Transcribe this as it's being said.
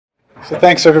So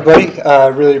thanks, everybody.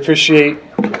 Really appreciate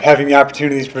having the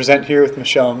opportunity to present here with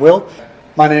Michelle and Will.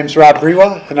 My name's Rob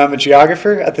Brewa, and I'm a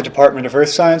geographer at the Department of Earth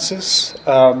Sciences.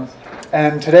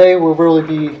 And today we'll really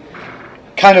be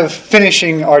kind of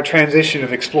finishing our transition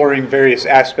of exploring various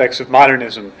aspects of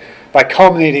modernism by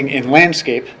culminating in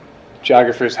landscape.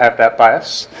 Geographers have that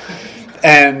bias.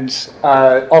 And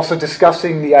also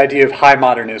discussing the idea of high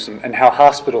modernism and how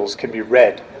hospitals can be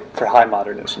read for high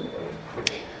modernism.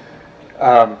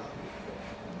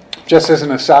 Just as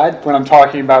an aside, when I'm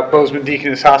talking about Bozeman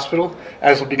Deaconess Hospital,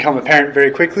 as will become apparent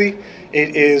very quickly,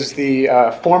 it is the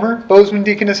former Bozeman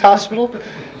Deaconess Hospital.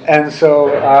 And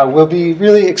so we'll be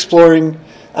really exploring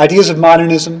ideas of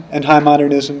modernism and high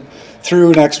modernism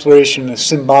through an exploration and a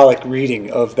symbolic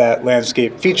reading of that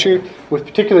landscape feature, with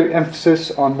particular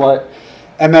emphasis on what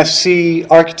MSc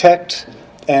architect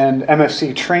and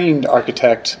MSc trained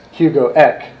architect Hugo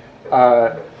Eck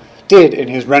did in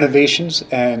his renovations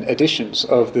and additions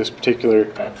of this particular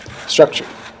structure.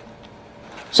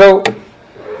 So,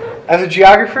 as a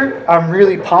geographer, I'm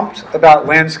really pumped about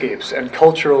landscapes and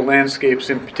cultural landscapes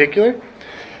in particular.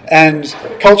 And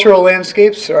cultural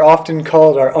landscapes are often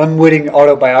called our unwitting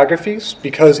autobiographies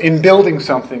because in building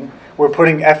something, we're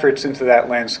putting efforts into that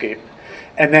landscape.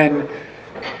 And then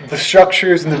the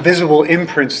structures and the visible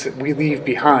imprints that we leave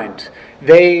behind,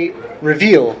 they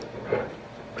reveal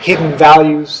hidden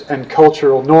values and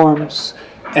cultural norms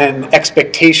and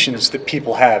expectations that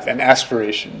people have and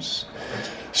aspirations.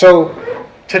 So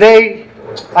today,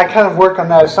 I kind of work on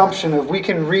that assumption of we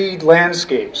can read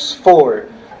landscapes for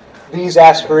these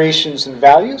aspirations and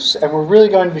values, and we're really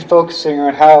going to be focusing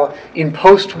on how in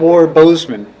post-war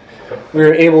Bozeman, we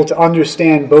were able to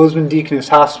understand Bozeman Deaconess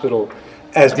Hospital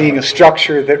as being a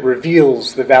structure that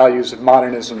reveals the values of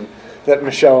modernism that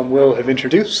Michelle and Will have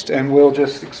introduced, and we'll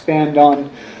just expand on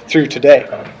through today.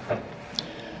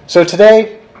 So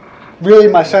today, really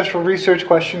my central research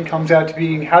question comes out to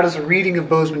being, how does a reading of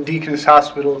Bozeman Deaconess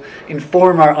Hospital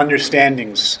inform our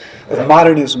understandings of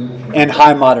modernism and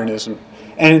high modernism?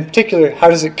 And in particular, how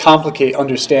does it complicate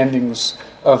understandings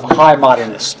of high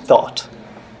modernist thought?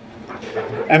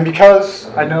 And because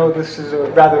I know this is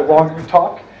a rather longer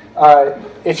talk,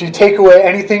 if you take away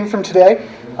anything from today,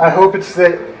 I hope it's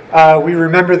that we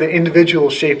remember the individual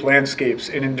shaped landscapes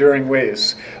in enduring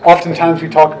ways. Oftentimes we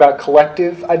talk about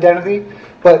collective identity,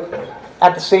 but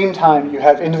at the same time you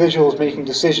have individuals making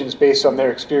decisions based on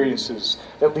their experiences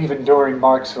that leave enduring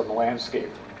marks on the landscape.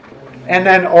 And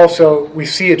then also we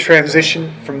see a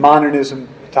transition from modernism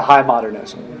to high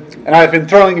modernism. And I've been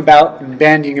throwing about and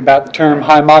bandying about the term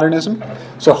high modernism,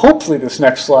 so hopefully this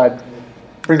next slide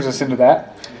brings us into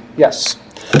that. Yes.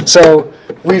 So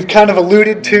we've kind of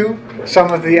alluded to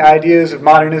some of the ideas of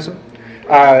modernism,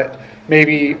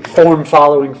 maybe form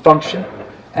following function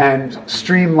and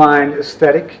streamlined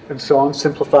aesthetic and so on,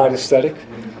 simplified aesthetic.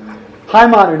 High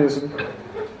modernism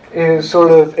is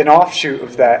sort of an offshoot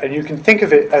of that, and you can think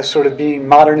of it as sort of being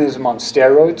modernism on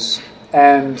steroids,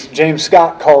 and James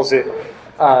Scott calls it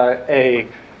a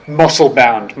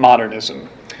muscle-bound modernism,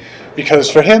 because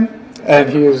for him,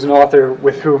 and he is an author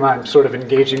with whom I'm sort of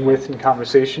engaging with in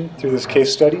conversation through this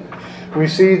case study, we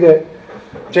see that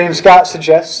James Scott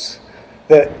suggests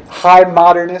that high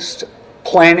modernist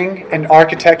planning and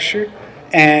architecture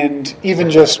and even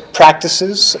just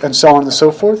practices and so on and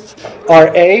so forth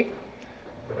are A,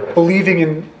 believing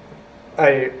in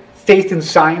a faith in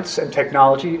science and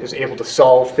technology is able to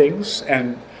solve things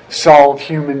and solve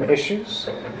human issues.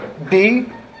 B,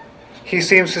 he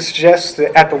seems to suggest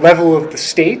that at the level of the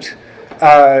state,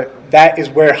 that is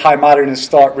where high modernist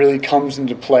thought really comes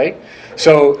into play.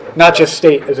 So not just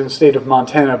state as in state of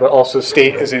Montana, but also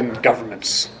state as in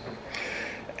governments.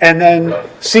 And then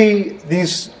C,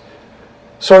 these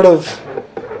sort of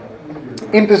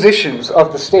impositions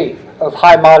of the state of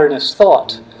high modernist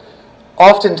thought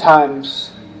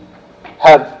oftentimes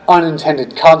have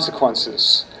unintended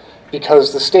consequences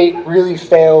because the state really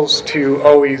fails to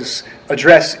always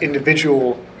address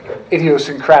individual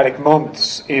idiosyncratic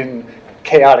moments in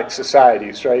chaotic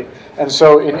societies, right? And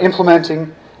so in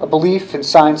implementing a belief in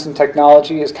science and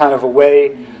technology as kind of a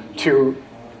way to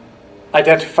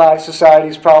identify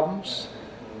society's problems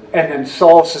and then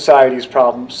solve society's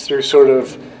problems through sort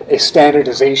of a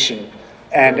standardization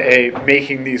and a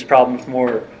making these problems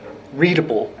more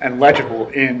readable and legible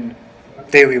in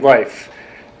daily life,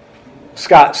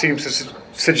 Scott seems to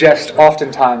suggest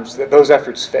oftentimes that those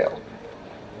efforts fail.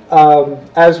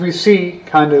 As we see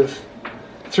kind of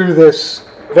through this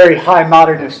very high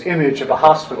modernist image of a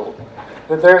hospital,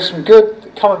 that there's some good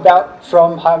that come about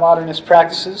from high modernist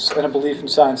practices and a belief in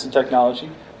science and technology,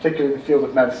 particularly in the field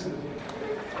of medicine.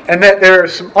 And that there are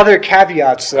some other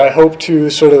caveats that I hope to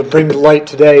sort of bring to light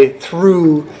today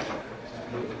through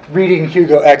reading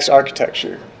Hugo Eck's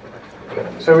architecture.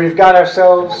 So we've got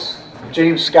ourselves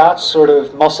James Scott's sort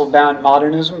of muscle-bound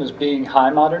modernism as being high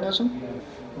modernism.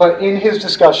 But in his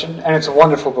discussion, and it's a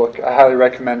wonderful book, I highly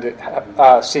recommend it,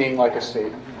 Seeing Like a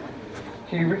State,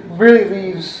 he really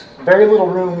leaves very little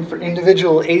room for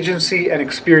individual agency and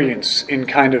experience in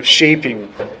kind of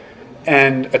shaping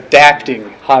and adapting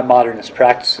high modernist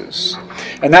practices.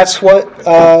 And that's what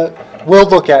we'll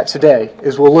look at today,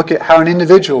 is we'll look at how an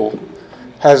individual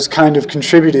has kind of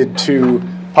contributed to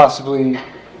possibly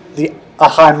a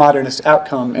high modernist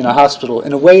outcome in a hospital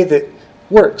in a way that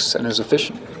works and is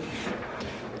efficient.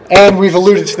 And we've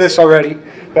alluded to this already,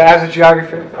 but as a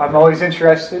geographer, I'm always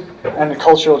interested, and a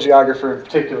cultural geographer in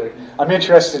particular, I'm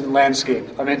interested in landscape.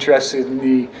 I'm interested in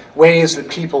the ways that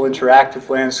people interact with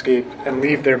landscape and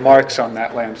leave their marks on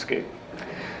that landscape.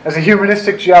 As a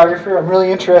humanistic geographer, I'm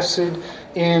really interested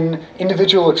in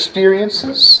individual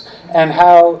experiences and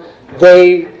how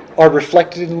they are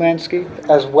reflected in landscape,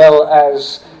 as well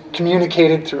as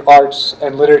communicated through arts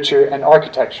and literature and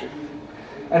architecture.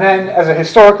 And then as a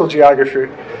historical geographer,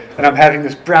 and I'm having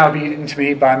this browbeat into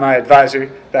me by my advisor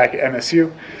back at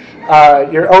MSU,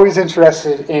 you're always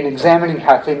interested in examining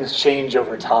how things change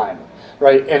over time,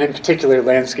 right? And in particular,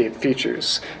 landscape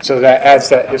features. So that adds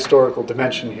that historical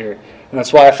dimension here. And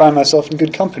that's why I find myself in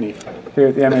good company here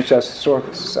at the MHS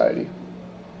Historical Society.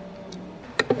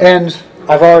 And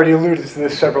I've already alluded to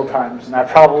this several times, and I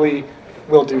probably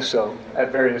will do so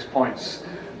at various points.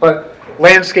 But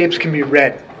landscapes can be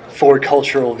read for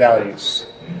cultural values.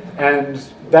 And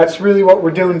that's really what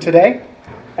we're doing today.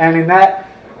 And in that,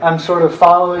 I'm sort of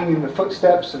following in the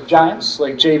footsteps of giants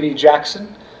like J.B.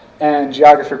 Jackson and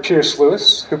geographer Pierce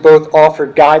Lewis, who both offer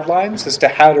guidelines as to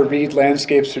how to read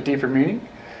landscapes for deeper meaning.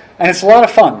 And it's a lot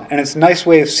of fun, and it's a nice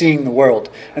way of seeing the world.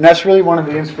 And that's really one of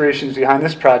the inspirations behind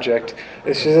this project,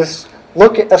 is to just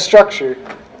look at a structure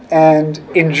and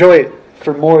enjoy it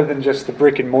for more than just the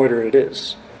brick and mortar it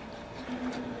is.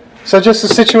 So just to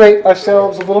situate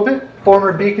ourselves a little bit,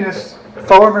 former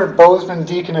Bozeman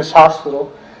Deaconess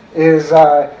Hospital is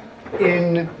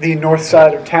in the north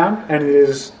side of town, and it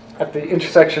is at the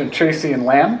intersection of Tracy and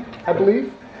Lamb, I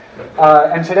believe.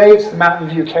 And today it's the Mountain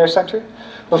View Care Center.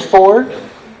 Before,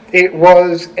 it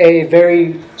was a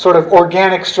very sort of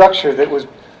organic structure that was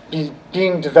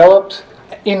being developed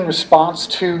in response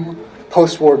to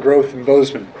post-war growth in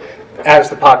Bozeman. As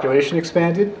the population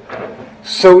expanded,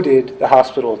 so did the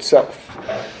hospital itself.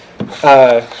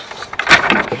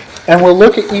 And we'll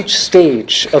look at each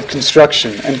stage of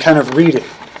construction and kind of read it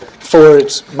for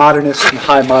its modernist and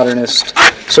high modernist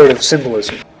sort of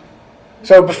symbolism.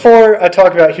 So before I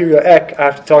talk about Hugo Eck, I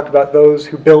have to talk about those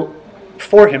who built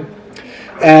before him.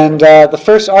 And the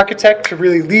first architect to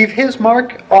really leave his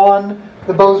mark on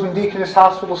the Bozeman Deaconess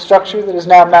Hospital structure that is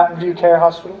now Mountain View Care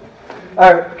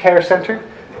Center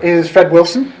is Fred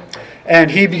Wilson. And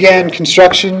he began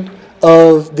construction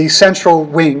of the central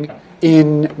wing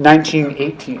in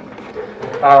 1918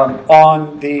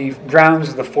 on the grounds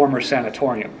of the former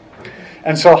sanatorium.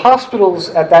 And so hospitals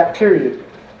at that period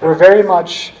were very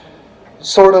much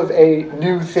sort of a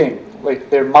new thing, like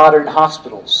they're modern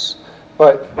hospitals.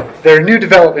 But they're a new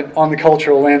development on the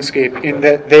cultural landscape in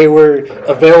that they were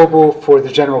available for the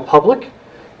general public,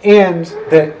 and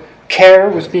that care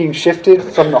was being shifted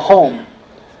from the home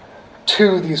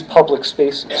to these public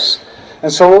spaces.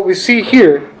 And so what we see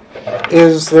here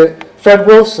is that Fred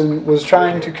Wilson was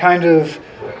trying to kind of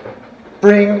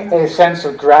bring a sense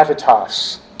of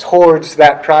gravitas towards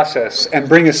that process and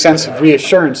bring a sense of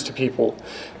reassurance to people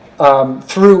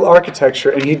through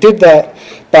architecture. And he did that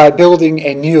by building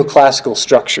a neoclassical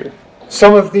structure.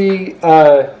 Some of the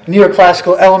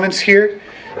neoclassical elements here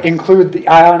include the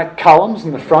Ionic columns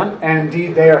in the front, and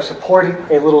indeed they are supporting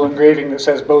a little engraving that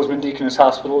says Bozeman Deaconess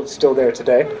Hospital. It's still there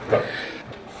today.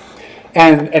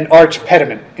 And an arch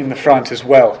pediment in the front as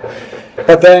well.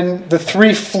 But then the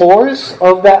three floors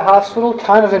of that hospital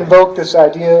kind of invoke this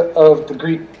idea of the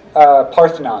Greek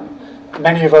Parthenon.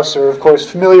 Many of us are, of course,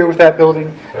 familiar with that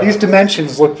building. These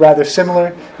dimensions look rather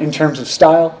similar in terms of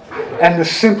style, and the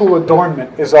simple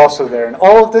adornment is also there. And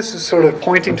all of this is sort of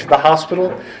pointing to the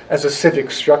hospital as a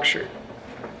civic structure.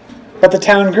 But the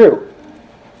town grew,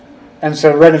 and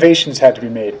so renovations had to be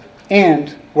made,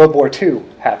 and World War II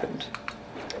happened.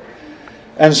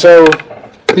 And so,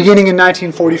 beginning in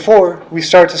 1944, we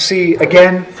start to see,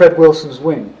 again, Fred Wilson's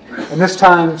wing. And this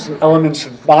time, some elements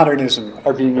of modernism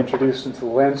are being introduced into the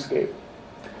landscape,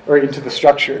 or into the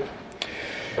structure.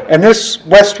 And this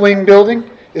West Wing building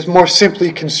is more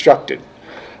simply constructed.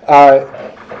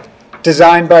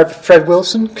 designed by Fred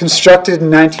Wilson, constructed in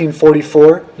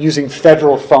 1944 using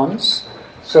federal funds.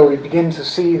 So we begin to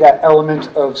see that element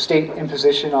of state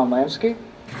imposition on landscape.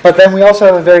 But then we also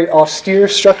have a very austere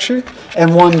structure,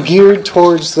 and one geared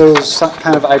towards those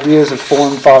kind of ideas of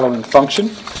form following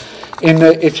function. In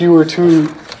that, if you were to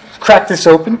crack this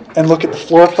open and look at the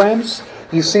floor plans,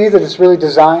 you see that it's really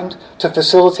designed to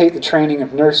facilitate the training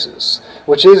of nurses,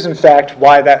 which is, in fact,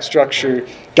 why that structure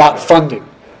got funding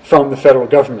from the federal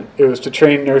government. It was to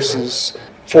train nurses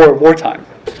for wartime.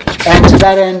 And to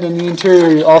that end, in the interior,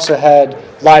 you also had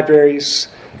libraries.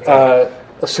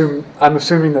 I'm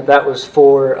assuming that was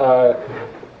for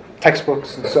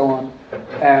textbooks and so on,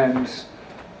 and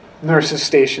nurses'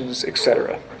 stations,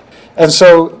 etc. And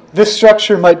so this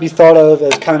structure might be thought of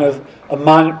as kind of a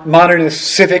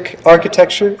modernist civic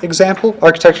architectural example,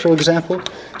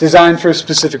 designed for a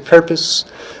specific purpose,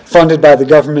 funded by the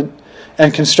government,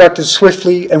 and constructed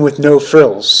swiftly and with no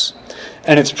frills.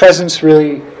 And its presence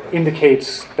really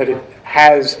indicates that it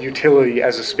has utility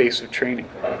as a space of training.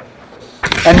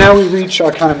 And now we reach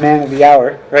our kind of man of the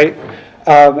hour, right?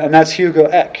 And that's Hugo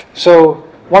Eck. So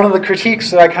one of the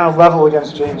critiques that I kind of level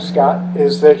against James Scott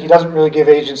is that he doesn't really give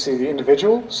agency to the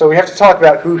individual. So we have to talk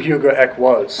about who Hugo Eck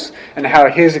was and how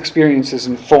his experiences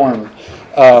inform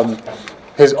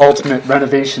his ultimate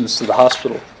renovations to the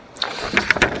hospital.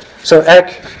 So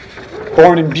Eck,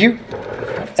 born in Butte,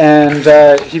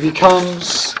 and he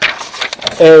becomes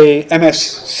a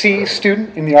MSc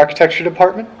student in the architecture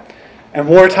department. And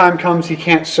wartime comes, he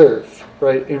can't serve,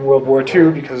 right, in World War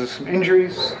II because of some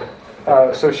injuries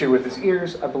associated with his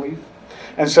ears, I believe.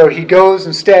 And so he goes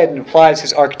instead and applies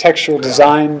his architectural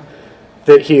design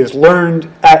that he has learned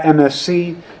at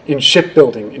MSc in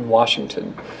shipbuilding in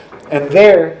Washington. And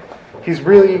there, he's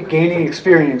really gaining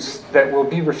experience that will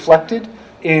be reflected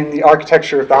in the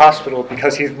architecture of the hospital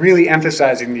because he's really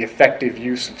emphasizing the effective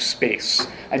use of space.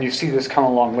 And you see this come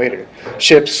along later.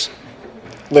 Ships,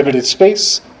 limited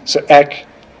space. So Eck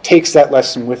takes that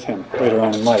lesson with him later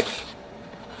on in life.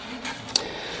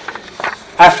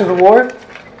 After the war,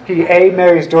 he A,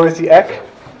 marries Dorothy Eck,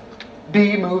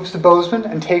 B, moves to Bozeman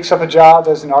and takes up a job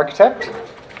as an architect.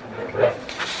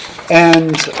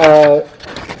 And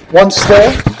once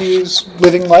there, he's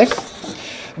living life.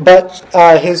 But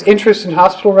his interest in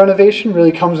hospital renovation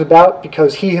really comes about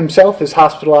because he himself is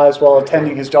hospitalized while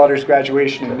attending his daughter's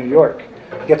graduation in New York.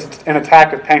 He gets an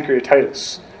attack of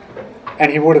pancreatitis.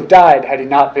 And he would have died had he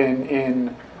not been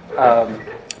in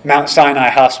Mount Sinai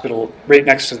Hospital, right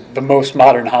next to the most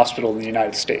modern hospital in the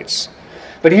United States.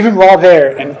 But even while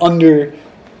there and under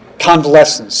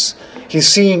convalescence, he's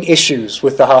seeing issues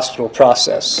with the hospital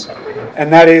process.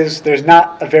 And that is, there's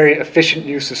not a very efficient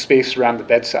use of space around the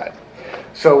bedside.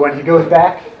 So when he goes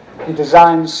back,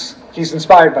 he's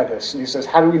inspired by this, and he says,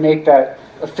 how do we make that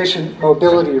efficient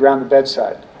mobility around the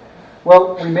bedside?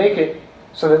 Well, we make it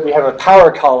so that we have a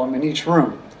power column in each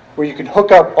room where you can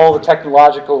hook up all the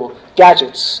technological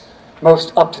gadgets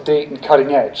most up-to-date and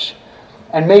cutting edge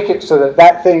and make it so that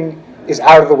that thing is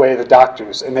out of the way of the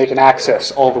doctors and they can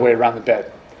access all the way around the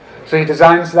bed. So he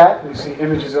designs that, and you see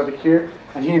images of it here,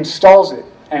 and he installs it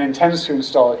and intends to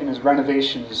install it in his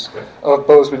renovations of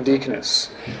Bozeman Deaconess.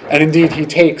 And indeed, he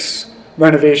takes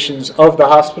renovations of the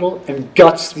hospital and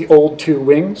guts the old two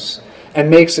wings and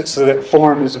makes it so that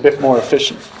form is a bit more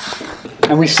efficient.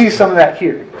 And we see some of that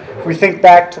here. If we think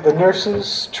back to the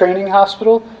nurses' training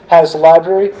hospital, has a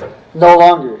library, no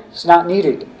longer. It's not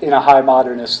needed in a high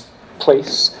modernist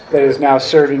place that is now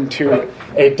serving to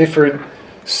a different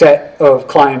set of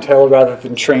clientele rather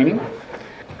than training.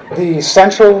 The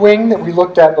central wing that we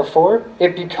looked at before,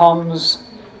 it becomes,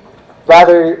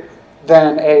 rather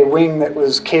than a wing that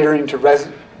was catering to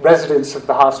residents of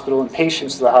the hospital and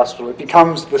patients of the hospital, it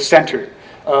becomes the center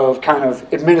of kind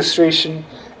of administration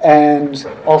and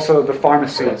also the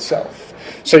pharmacy itself.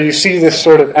 So you see this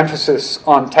sort of emphasis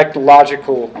on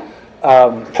technological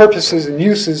purposes and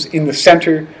uses in the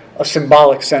center, a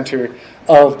symbolic center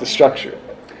of the structure.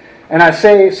 And I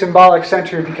say symbolic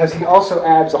center because he also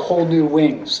adds a whole new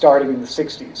wing starting in the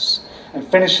 60s and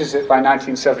finishes it by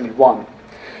 1971.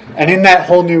 And in that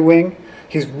whole new wing,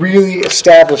 he's really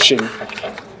establishing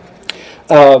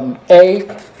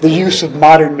the use of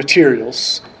modern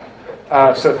materials.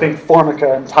 So think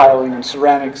formica and tiling and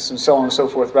ceramics and so on and so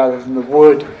forth, rather than the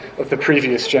wood of the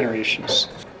previous generations.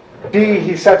 B,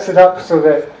 he sets it up so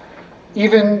that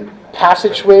even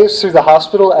passageways through the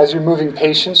hospital as you're moving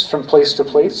patients from place to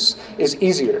place is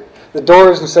easier. The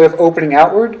doors, instead of opening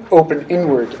outward, open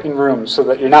inward in rooms so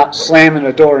that you're not slamming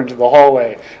a door into the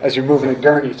hallway as you're moving a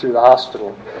gurney through the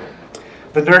hospital.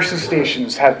 The nurses'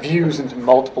 stations have views into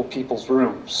multiple people's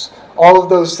rooms. All of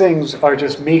those things are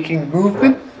just making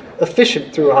movement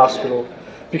efficient through a hospital,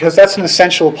 because that's an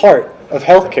essential part of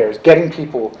healthcare, is getting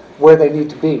people where they need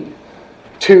to be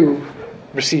to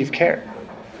receive care.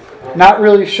 Not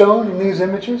really shown in these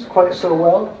images quite so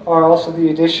well are also the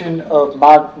addition of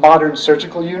modern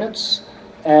surgical units,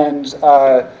 and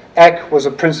Eck was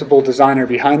a principal designer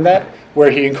behind that, where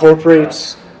he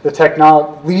incorporates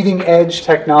the leading edge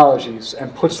technologies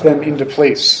and puts them into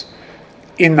place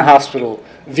in the hospital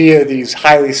via these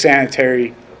highly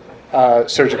sanitary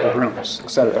surgical rooms,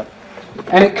 etc.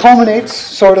 And it culminates,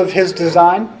 sort of his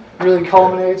design, really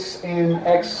culminates in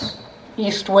Eck's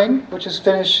East Wing, which is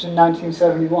finished in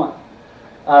 1971.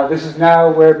 This is now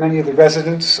where many of the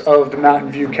residents of the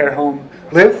Mountain View Care Home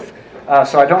live.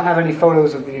 So I don't have any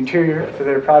photos of the interior for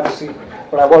their privacy,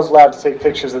 but I was allowed to take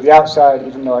pictures of the outside,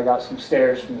 even though I got some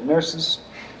stares from the nurses.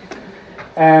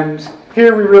 And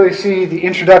here we really see the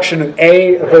introduction of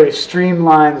a very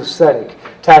streamlined aesthetic,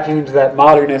 tapping into that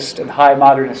modernist and high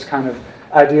modernist kind of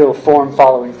ideal form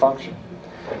following function.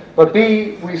 But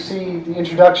B, we see the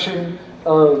introduction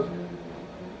of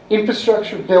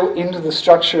infrastructure built into the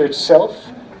structure itself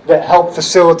that help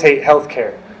facilitate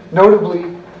healthcare.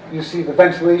 Notably, you see the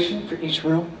ventilation for each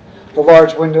room, the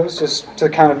large windows just to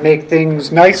kind of make things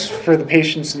nice for the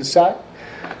patients inside,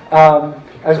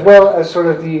 as well as sort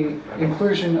of the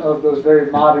inclusion of those very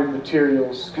modern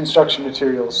materials, construction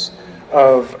materials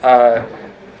of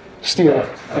steel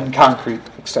and concrete,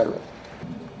 etc.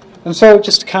 And so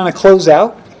just to kind of close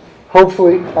out,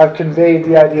 hopefully I've conveyed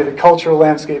the idea that cultural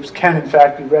landscapes can in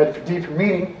fact be read for deeper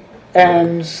meaning,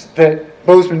 and that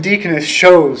Bozeman Deaconess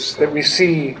shows that we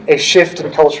see a shift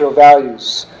in cultural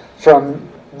values from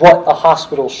what a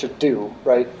hospital should do,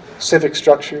 right? Civic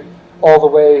structure, all the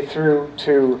way through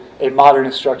to a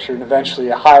modernist structure and eventually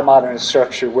a high modernist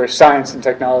structure where science and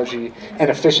technology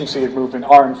and efficiency of movement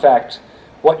are in fact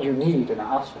what you need in a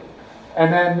hospital.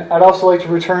 And then I'd also like to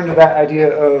return to that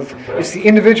idea of it's the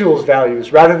individual's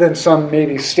values rather than some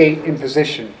maybe state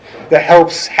imposition that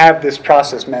helps have this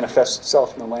process manifest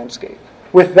itself in the landscape.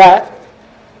 With that,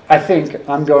 I think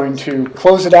I'm going to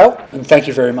close it out, and thank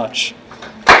you very much.